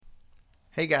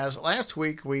Hey guys, last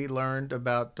week we learned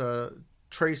about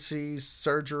Tracy's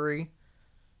surgery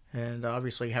and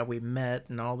obviously how we met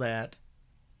and all that.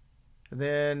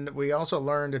 Then we also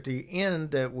learned at the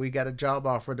end that we got a job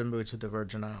offer to move to the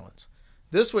Virgin Islands.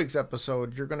 This week's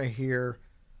episode, you're going to hear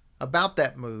about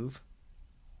that move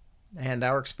and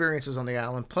our experiences on the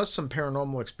island, plus some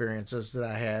paranormal experiences that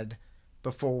I had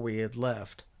before we had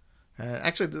left.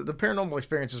 Actually, the paranormal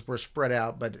experiences were spread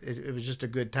out, but it was just a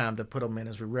good time to put them in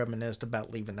as we reminisced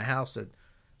about leaving the house that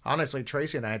honestly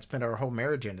Tracy and I had spent our whole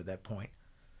marriage in at that point.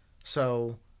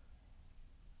 So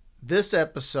this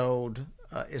episode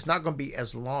is not going to be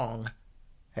as long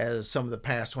as some of the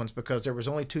past ones because there was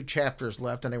only two chapters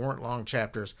left and they weren't long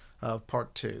chapters of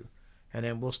part two. And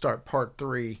then we'll start part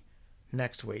three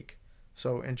next week.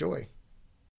 So enjoy.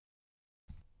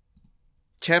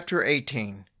 Chapter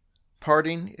 18.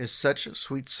 Parting is such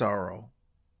sweet sorrow.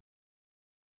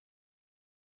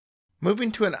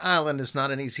 Moving to an island is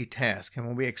not an easy task, and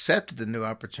when we accepted the new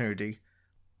opportunity,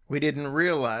 we didn't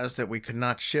realize that we could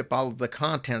not ship all of the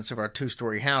contents of our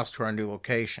two-story house to our new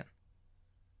location.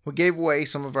 We gave away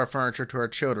some of our furniture to our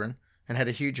children and had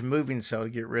a huge moving sale to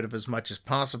get rid of as much as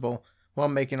possible while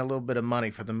making a little bit of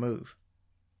money for the move.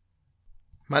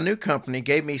 My new company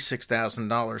gave me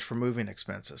 $6,000 for moving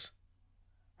expenses.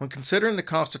 When considering the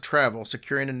cost of travel,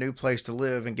 securing a new place to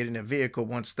live, and getting a vehicle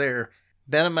once there,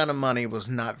 that amount of money was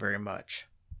not very much.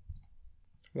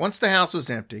 Once the house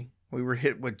was empty, we were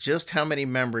hit with just how many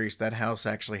memories that house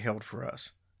actually held for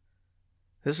us.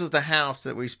 This is the house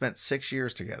that we spent 6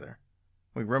 years together.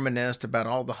 We reminisced about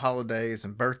all the holidays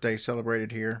and birthdays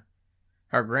celebrated here.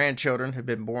 Our grandchildren had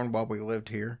been born while we lived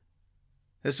here.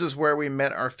 This is where we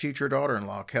met our future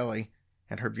daughter-in-law, Kelly,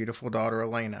 and her beautiful daughter,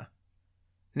 Elena.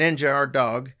 Ninja, our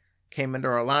dog, came into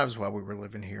our lives while we were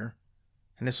living here,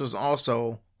 and this was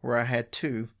also where I had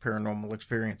two paranormal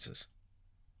experiences.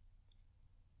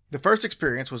 The first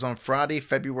experience was on Friday,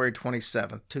 February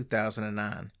 27th,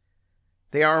 2009.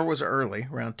 The hour was early,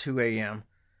 around 2 a.m.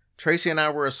 Tracy and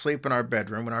I were asleep in our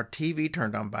bedroom when our TV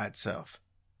turned on by itself.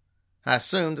 I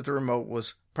assumed that the remote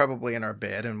was probably in our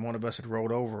bed and one of us had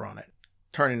rolled over on it,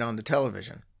 turning on the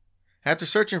television. After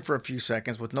searching for a few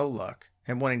seconds with no luck,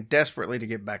 and wanting desperately to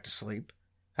get back to sleep,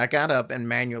 I got up and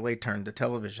manually turned the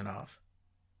television off.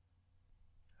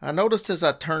 I noticed as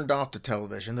I turned off the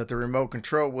television that the remote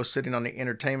control was sitting on the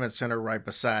entertainment center right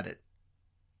beside it.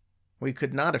 We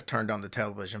could not have turned on the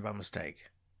television by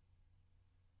mistake.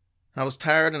 I was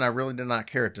tired and I really did not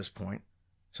care at this point,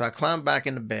 so I climbed back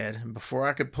into bed, and before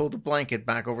I could pull the blanket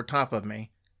back over top of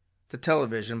me, the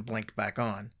television blinked back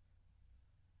on.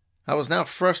 I was now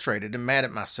frustrated and mad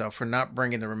at myself for not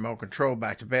bringing the remote control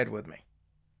back to bed with me.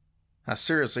 I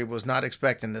seriously was not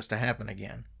expecting this to happen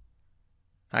again.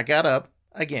 I got up,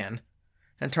 again,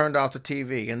 and turned off the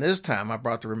TV, and this time I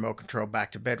brought the remote control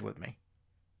back to bed with me.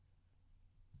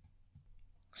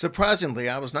 Surprisingly,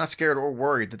 I was not scared or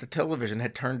worried that the television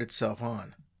had turned itself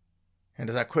on. And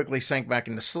as I quickly sank back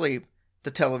into sleep,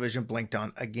 the television blinked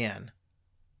on again.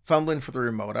 Fumbling for the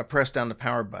remote, I pressed down the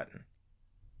power button.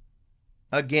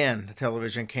 Again, the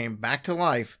television came back to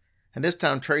life, and this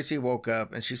time Tracy woke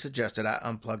up and she suggested I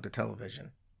unplug the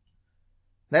television.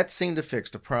 That seemed to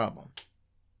fix the problem.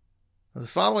 The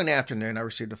following afternoon, I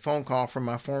received a phone call from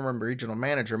my former regional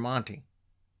manager, Monty.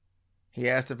 He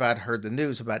asked if I'd heard the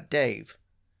news about Dave.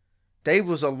 Dave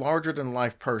was a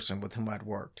larger-than-life person with whom I'd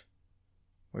worked.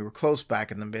 We were close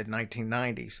back in the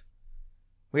mid-1990s.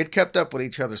 We had kept up with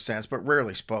each other since, but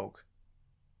rarely spoke.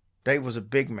 Dave was a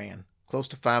big man, close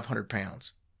to 500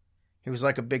 pounds. He was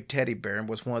like a big teddy bear and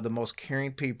was one of the most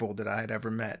caring people that I had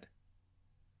ever met.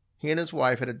 He and his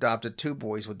wife had adopted 2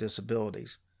 boys with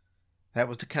disabilities. That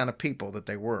was the kind of people that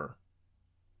they were.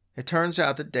 It turns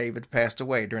out that David passed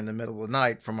away during the middle of the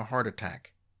night from a heart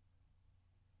attack.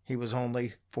 He was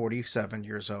only 47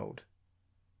 years old.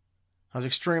 I was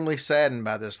extremely saddened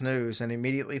by this news and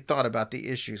immediately thought about the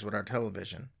issues with our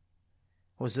television.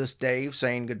 Was this Dave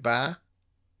saying goodbye?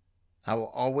 I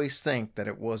will always think that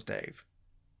it was Dave.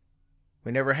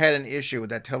 We never had an issue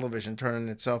with that television turning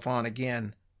itself on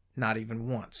again, not even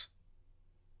once.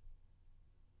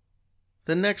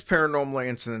 The next paranormal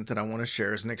incident that I want to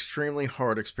share is an extremely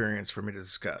hard experience for me to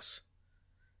discuss.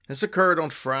 This occurred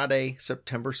on Friday,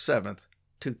 September 7th,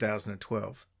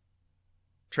 2012.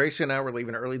 Tracy and I were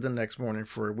leaving early the next morning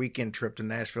for a weekend trip to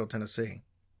Nashville, Tennessee.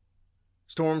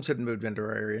 Storms had moved into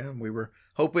our area, and we were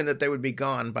hoping that they would be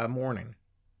gone by morning.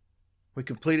 We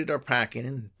completed our packing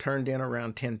and turned in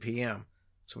around 10 p.m.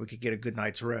 so we could get a good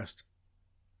night's rest.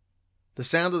 The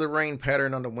sound of the rain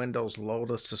pattering on the windows lulled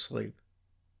us to sleep.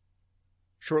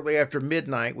 Shortly after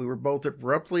midnight, we were both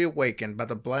abruptly awakened by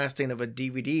the blasting of a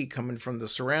DVD coming from the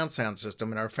surround sound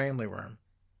system in our family room,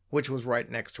 which was right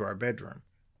next to our bedroom.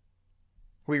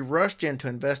 We rushed in to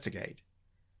investigate.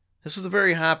 This was a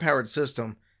very high-powered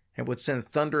system and would send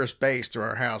thunderous bass through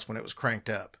our house when it was cranked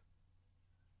up.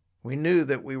 We knew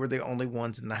that we were the only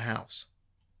ones in the house.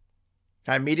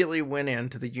 I immediately went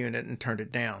into the unit and turned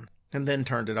it down, and then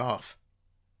turned it off.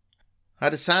 I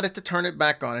decided to turn it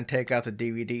back on and take out the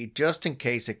DVD just in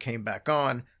case it came back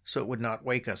on so it would not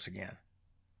wake us again.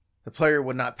 The player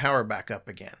would not power back up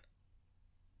again.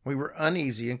 We were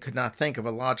uneasy and could not think of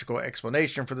a logical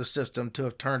explanation for the system to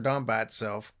have turned on by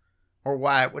itself or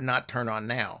why it would not turn on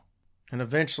now, and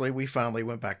eventually we finally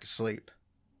went back to sleep.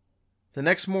 The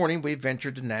next morning we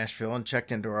ventured to Nashville and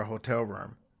checked into our hotel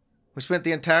room. We spent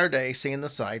the entire day seeing the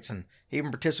sights and even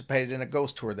participated in a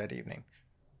ghost tour that evening.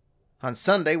 On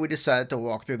Sunday, we decided to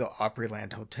walk through the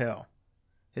Opryland Hotel.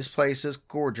 This place is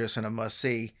gorgeous and a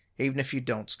must-see, even if you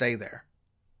don't stay there.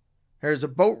 There is a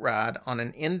boat ride on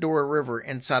an indoor river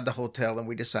inside the hotel, and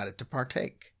we decided to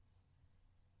partake.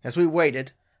 As we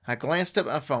waited, I glanced at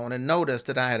my phone and noticed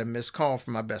that I had a missed call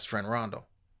from my best friend Rondell.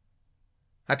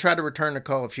 I tried to return the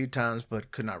call a few times, but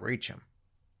could not reach him.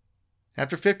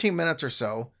 After 15 minutes or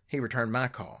so, he returned my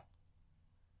call.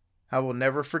 I will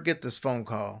never forget this phone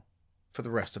call for the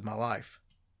rest of my life.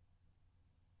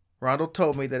 Rondell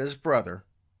told me that his brother,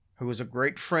 who was a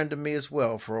great friend to me as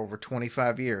well for over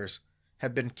 25 years,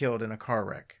 had been killed in a car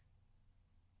wreck.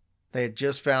 They had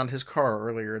just found his car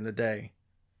earlier in the day.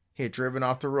 He had driven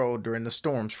off the road during the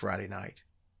storms Friday night.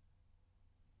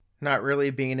 Not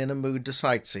really being in a mood to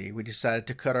sightsee, we decided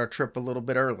to cut our trip a little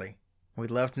bit early. We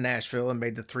left Nashville and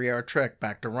made the 3-hour trek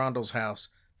back to Rondell's house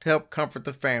to help comfort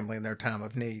the family in their time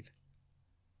of need.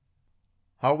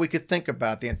 All we could think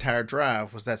about the entire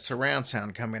drive was that surround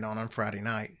sound coming on Friday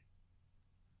night.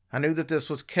 I knew that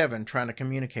this was Kevin trying to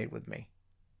communicate with me.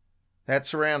 That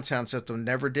surround sound system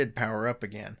never did power up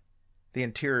again. The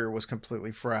interior was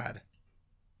completely fried.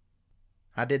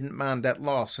 I didn't mind that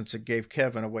loss since it gave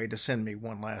Kevin a way to send me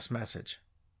one last message.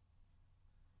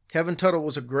 Kevin Tuttle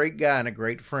was a great guy and a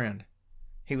great friend.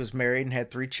 He was married and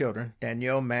had 3 children,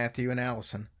 Danielle, Matthew, and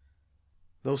Allison.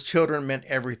 Those children meant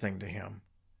everything to him.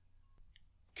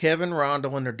 Kevin,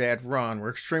 Rondell, and their dad Ron were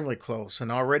extremely close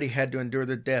and already had to endure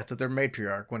the death of their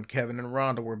matriarch when Kevin and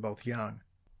Rondell were both young.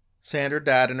 Sandra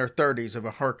died in her 30s of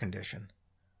a heart condition.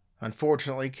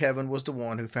 Unfortunately, Kevin was the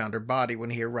one who found her body when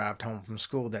he arrived home from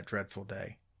school that dreadful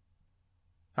day.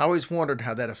 I always wondered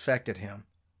how that affected him,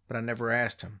 but I never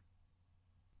asked him.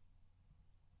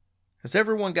 As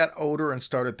everyone got older and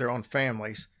started their own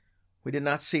families, we did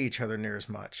not see each other near as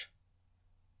much.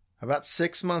 About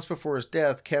 6 months before his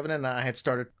death, Kevin and I had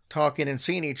started talking and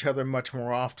seeing each other much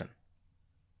more often.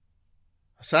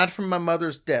 Aside from my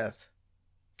mother's death,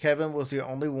 Kevin was the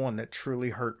only one that truly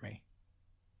hurt me.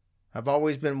 I've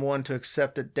always been one to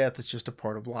accept that death is just a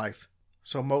part of life,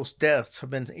 so most deaths have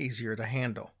been easier to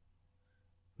handle.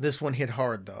 This one hit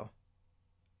hard, though.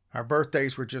 Our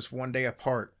birthdays were just one day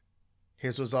apart.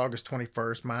 His was August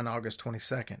 21st, mine August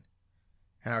 22nd.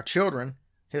 And our children,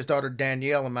 his daughter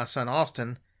Danielle and my son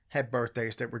Austin, had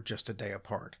birthdays that were just a day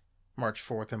apart, March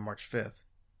 4th and March 5th.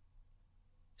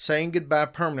 Saying goodbye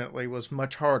permanently was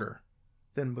much harder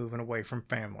than moving away from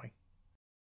family.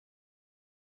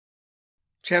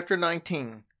 Chapter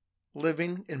 19.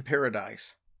 Living in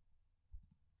Paradise.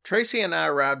 Tracy and I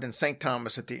arrived in St.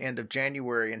 Thomas at the end of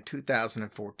January in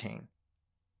 2014.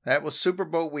 That was Super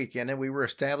Bowl weekend and we were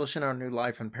establishing our new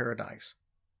life in paradise.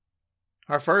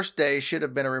 Our first day should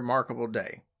have been a remarkable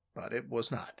day, but it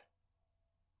was not.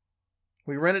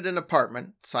 We rented an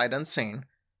apartment, sight unseen,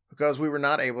 because we were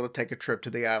not able to take a trip to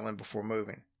the island before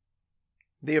moving.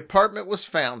 The apartment was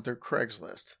found through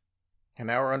Craigslist,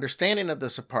 and our understanding of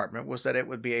this apartment was that it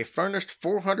would be a furnished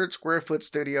 400 square foot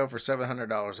studio for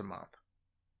 $700 a month.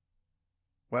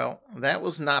 Well, that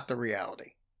was not the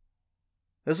reality.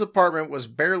 This apartment was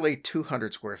barely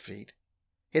 200 square feet.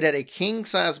 It had a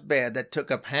king-size bed that took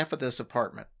up half of this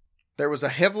apartment. There was a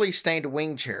heavily stained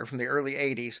wing chair from the early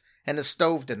 80s, and the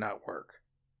stove did not work.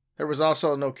 There was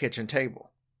also no kitchen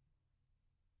table.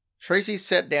 Tracy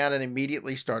sat down and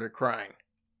immediately started crying.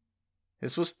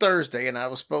 This was Thursday, and I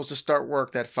was supposed to start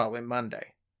work that following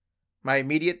Monday. My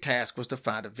immediate task was to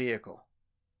find a vehicle.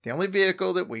 The only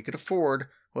vehicle that we could afford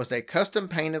was a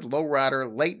custom-painted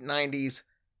lowrider late 90s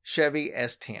Chevy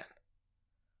S10.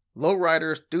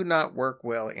 Lowriders do not work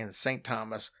well in St.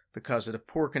 Thomas because of the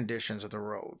poor conditions of the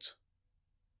roads.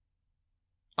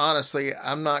 Honestly,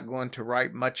 I'm not going to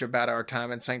write much about our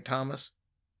time in St. Thomas.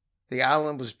 The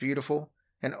island was beautiful,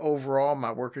 and overall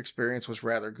my work experience was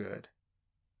rather good.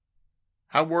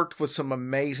 I worked with some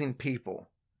amazing people,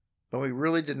 but we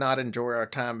really did not enjoy our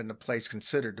time in the place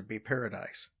considered to be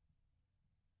paradise.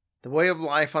 The way of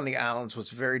life on the islands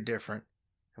was very different,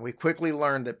 and we quickly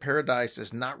learned that paradise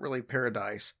is not really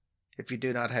paradise if you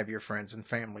do not have your friends and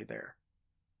family there.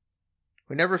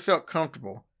 We never felt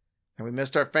comfortable, and we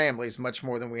missed our families much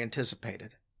more than we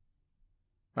anticipated.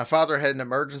 My father had an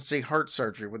emergency heart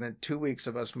surgery within 2 weeks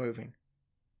of us moving.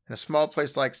 In a small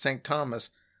place like St. Thomas,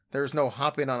 there is no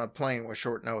hopping on a plane with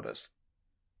short notice.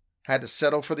 I had to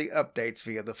settle for the updates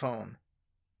via the phone.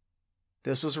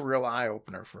 This was a real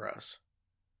eye-opener for us.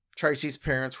 Tracy's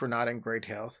parents were not in great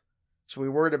health, so we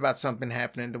worried about something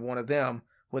happening to one of them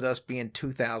with us being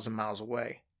 2,000 miles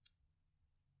away.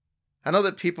 I know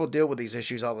that people deal with these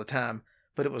issues all the time,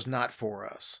 but it was not for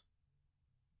us.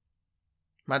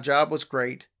 My job was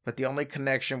great, but the only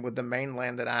connection with the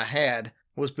mainland that I had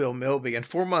was Bill Milby, and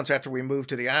 4 months after we moved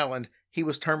to the island, he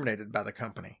was terminated by the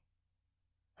company.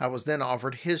 I was then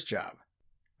offered his job.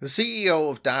 The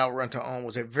CEO of Dial Rent-to-Own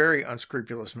was a very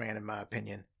unscrupulous man, in my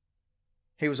opinion.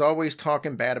 He was always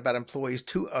talking bad about employees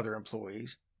to other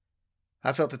employees.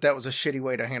 I felt that was a shitty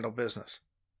way to handle business,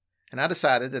 and I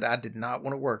decided that I did not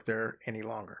want to work there any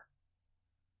longer.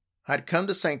 I'd come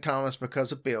to St. Thomas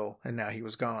because of Bill, and now he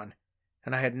was gone,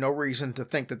 and I had no reason to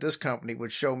think that this company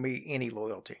would show me any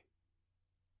loyalty.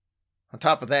 On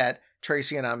top of that,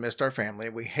 Tracy and I missed our family,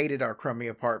 and we hated our crummy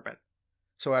apartment.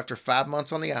 So after 5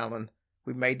 months on the island,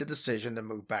 we made the decision to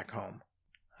move back home.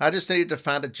 I just needed to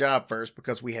find a job first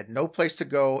because we had no place to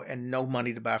go and no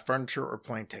money to buy furniture or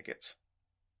plane tickets.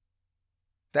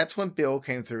 That's when Bill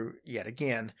came through yet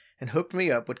again and hooked me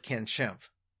up with Ken Schimpf.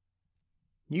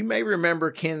 You may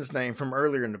remember Ken's name from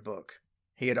earlier in the book.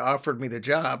 He had offered me the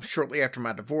job shortly after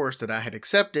my divorce that I had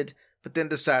accepted, but then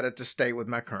decided to stay with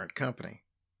my current company.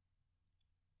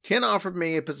 Ken offered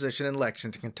me a position in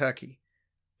Lexington, Kentucky.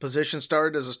 The position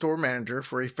started as a store manager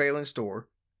for a failing store,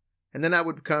 and then I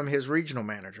would become his regional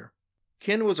manager.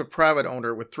 Ken was a private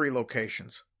owner with 3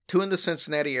 locations, 2 in the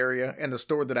Cincinnati area and the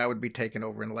store that I would be taking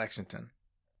over in Lexington.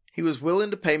 He was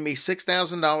willing to pay me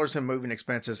 $6,000 in moving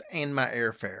expenses and my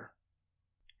airfare.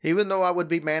 Even though I would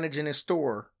be managing his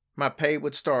store, my pay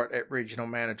would start at regional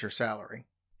manager salary.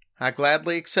 I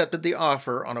gladly accepted the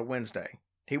offer on a Wednesday.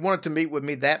 He wanted to meet with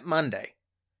me that Monday,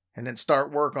 and then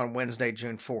start work on Wednesday,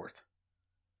 June 4th.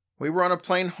 We were on a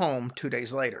plane home 2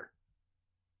 days later.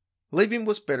 Leaving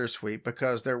was bittersweet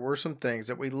because there were some things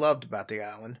that we loved about the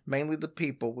island, mainly the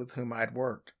people with whom I had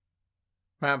worked.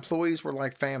 My employees were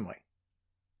like family.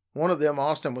 One of them,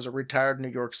 Austin, was a retired New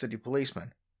York City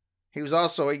policeman. He was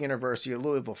also a University of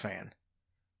Louisville fan.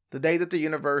 The day that the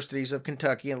Universities of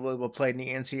Kentucky and Louisville played in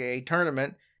the NCAA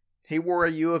tournament, he wore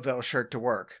a U of L shirt to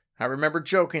work. I remember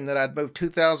joking that I'd moved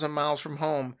 2,000 miles from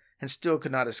home and still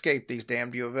could not escape these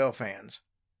damned U of L fans.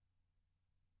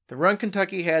 The run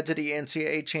Kentucky had to the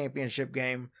NCAA championship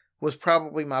game was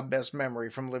probably my best memory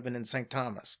from living in St.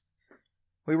 Thomas.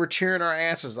 We were cheering our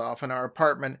asses off in our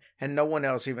apartment, and no one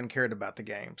else even cared about the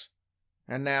games.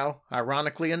 And now,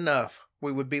 ironically enough,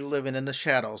 we would be living in the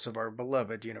shadows of our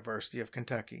beloved University of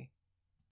Kentucky.